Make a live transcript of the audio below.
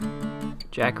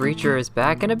Jack Reacher is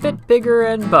back and a bit bigger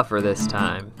and buffer this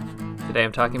time. Today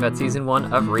I'm talking about Season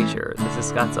 1 of Reacher. This is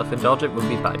Scott's Self-Indulgent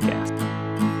Movie Podcast.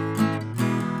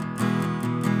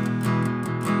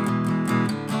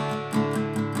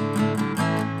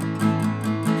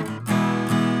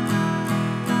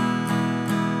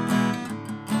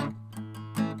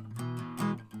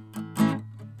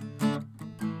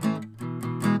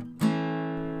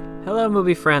 Hello,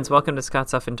 movie friends. Welcome to Scott's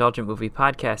Self-Indulgent Movie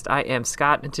Podcast. I am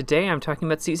Scott, and today I'm talking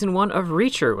about Season 1 of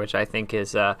Reacher, which I think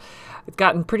is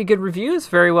gotten pretty good reviews,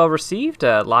 very well received,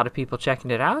 a lot of people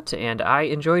checking it out, and I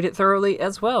enjoyed it thoroughly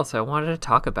as well, so I wanted to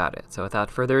talk about it. So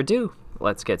without further ado,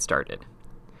 let's get started.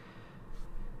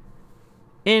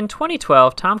 In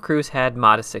 2012, Tom Cruise had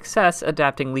modest success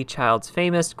adapting Lee Child's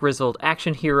famous grizzled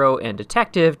action hero and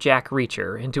detective Jack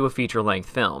Reacher into a feature-length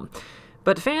film.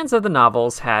 But fans of the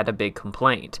novels had a big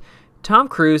complaint. Tom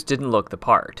Cruise didn't look the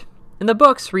part. In the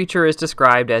books, Reacher is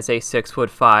described as a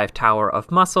 6'5" tower of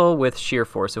muscle with sheer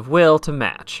force of will to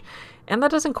match. And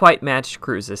that doesn't quite match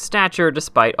Cruise's stature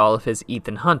despite all of his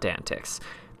Ethan Hunt antics.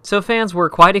 So fans were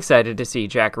quite excited to see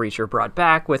Jack Reacher brought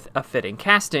back with a fitting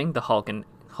casting, the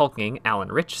hulking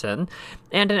Alan Ritchson,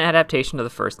 and an adaptation of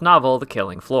the first novel, The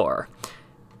Killing Floor.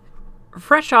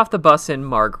 Fresh off the bus in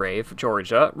Margrave,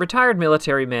 Georgia, retired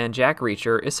military man Jack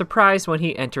Reacher is surprised when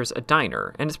he enters a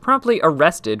diner and is promptly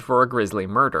arrested for a grisly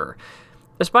murder.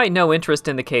 Despite no interest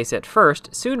in the case at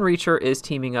first, soon Reacher is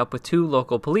teaming up with two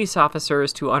local police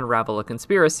officers to unravel a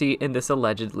conspiracy in this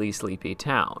allegedly sleepy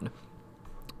town.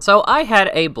 So I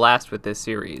had a blast with this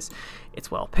series.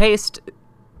 It's well-paced,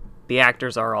 the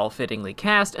actors are all fittingly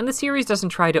cast, and the series doesn't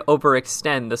try to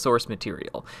overextend the source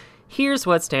material. Here's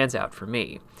what stands out for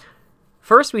me.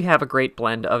 First, we have a great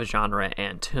blend of genre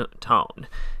and tone.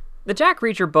 The Jack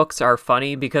Reacher books are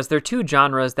funny because they're two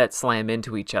genres that slam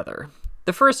into each other.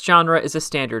 The first genre is a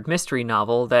standard mystery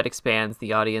novel that expands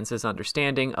the audience's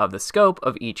understanding of the scope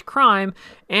of each crime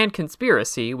and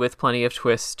conspiracy, with plenty of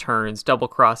twists, turns, double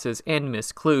crosses, and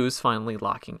missed clues finally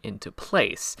locking into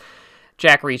place.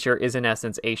 Jack Reacher is in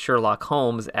essence a Sherlock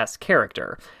Holmes-esque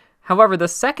character. However, the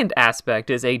second aspect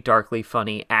is a darkly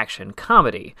funny action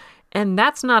comedy. And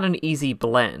that's not an easy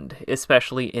blend,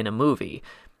 especially in a movie.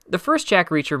 The first Jack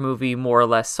Reacher movie more or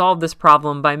less solved this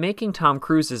problem by making Tom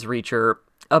Cruise's Reacher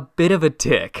a bit of a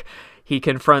dick. He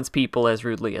confronts people as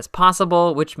rudely as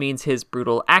possible, which means his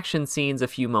brutal action scenes a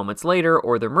few moments later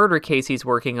or the murder case he's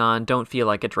working on don't feel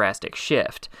like a drastic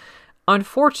shift.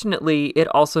 Unfortunately, it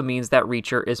also means that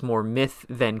Reacher is more myth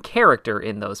than character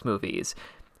in those movies.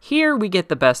 Here we get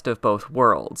the best of both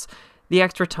worlds. The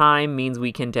extra time means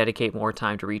we can dedicate more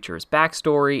time to Reacher's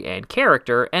backstory and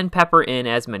character and pepper in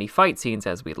as many fight scenes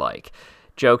as we like.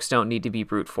 Jokes don't need to be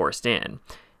brute forced in.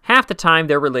 Half the time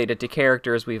they're related to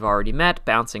characters we've already met,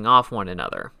 bouncing off one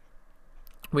another.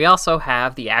 We also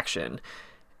have the action.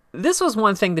 This was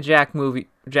one thing the Jack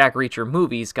Reacher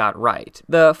movies got right.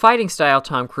 The fighting style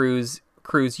Tom Cruise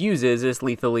uses is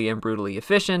lethally and brutally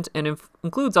efficient and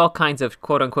includes all kinds of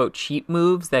quote-unquote cheap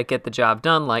moves that get the job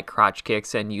done, like crotch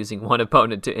kicks and using one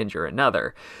opponent to injure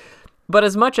another. But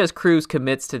as much as Cruise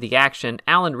commits to the action,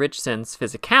 Alan Ritchson's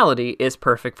physicality is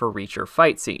perfect for Reacher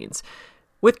fight scenes.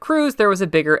 With Cruise, there was a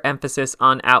bigger emphasis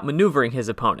on outmaneuvering his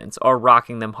opponents, or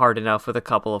rocking them hard enough with a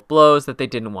couple of blows that they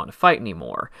didn't want to fight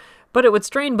anymore. But it would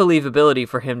strain believability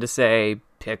for him to say,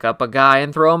 pick up a guy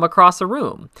and throw him across a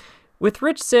room. With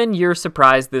Ritchson, you're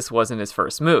surprised this wasn't his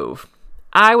first move.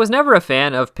 I was never a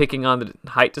fan of picking on the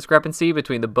height discrepancy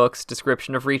between the book's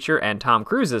description of Reacher and Tom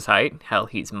Cruise's height. Hell,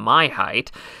 he's my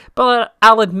height. But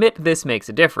I'll admit this makes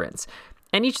a difference.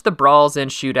 And each of the brawls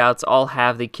and shootouts all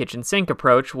have the kitchen sink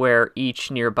approach where each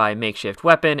nearby makeshift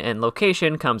weapon and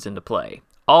location comes into play.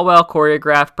 All well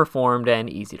choreographed, performed, and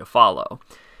easy to follow.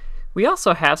 We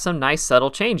also have some nice subtle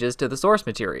changes to the source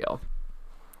material.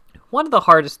 One of the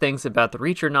hardest things about the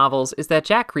Reacher novels is that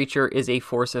Jack Reacher is a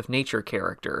force of nature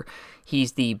character.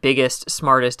 He's the biggest,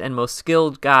 smartest, and most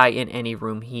skilled guy in any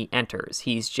room he enters.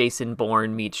 He's Jason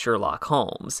Bourne meets Sherlock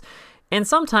Holmes. And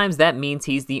sometimes that means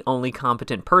he's the only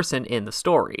competent person in the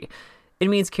story. It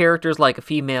means characters like a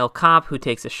female cop who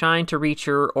takes a shine to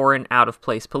Reacher or an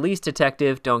out-of-place police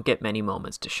detective don't get many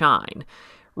moments to shine.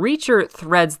 Reacher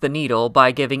threads the needle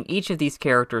by giving each of these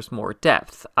characters more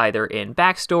depth, either in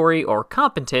backstory or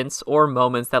competence, or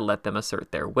moments that let them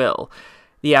assert their will.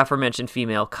 The aforementioned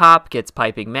female cop gets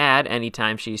piping mad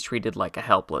anytime she's treated like a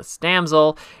helpless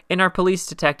damsel, and our police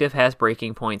detective has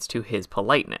breaking points to his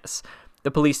politeness. The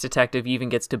police detective even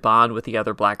gets to bond with the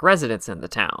other black residents in the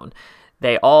town.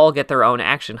 They all get their own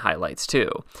action highlights, too.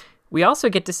 We also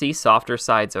get to see softer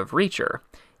sides of Reacher.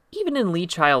 Even in Lee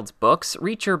Child's books,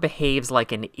 Reacher behaves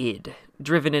like an id,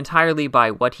 driven entirely by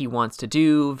what he wants to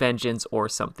do, vengeance, or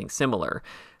something similar.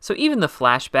 So even the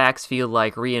flashbacks feel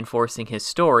like reinforcing his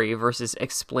story versus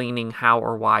explaining how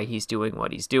or why he's doing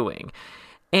what he's doing.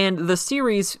 And the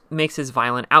series makes his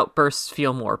violent outbursts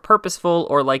feel more purposeful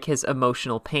or like his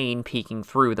emotional pain peeking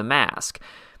through the mask.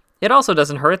 It also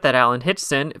doesn't hurt that Alan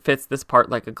Hitchson fits this part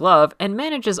like a glove and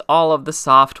manages all of the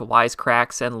soft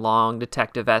wisecracks and long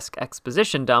detective-esque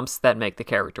exposition dumps that make the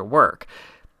character work.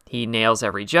 He nails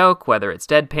every joke, whether it's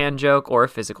deadpan joke or a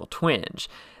physical twinge.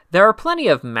 There are plenty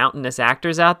of mountainous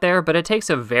actors out there, but it takes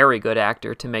a very good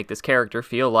actor to make this character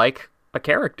feel like a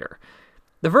character.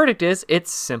 The verdict is,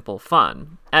 it's simple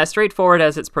fun. As straightforward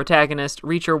as its protagonist,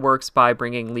 Reacher works by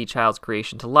bringing Lee Child's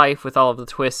creation to life with all of the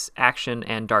twists, action,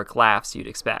 and dark laughs you'd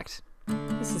expect.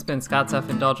 This has been Scott's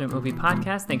Self-Indulgent Movie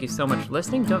Podcast. Thank you so much for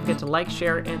listening. Don't forget to like,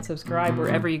 share, and subscribe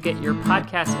wherever you get your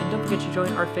podcasts. And don't forget to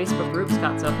join our Facebook group,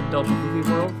 Scott's Self-Indulgent Movie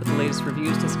World, for the latest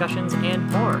reviews, discussions, and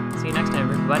more. See you next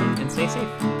time, everybody, and stay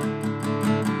safe.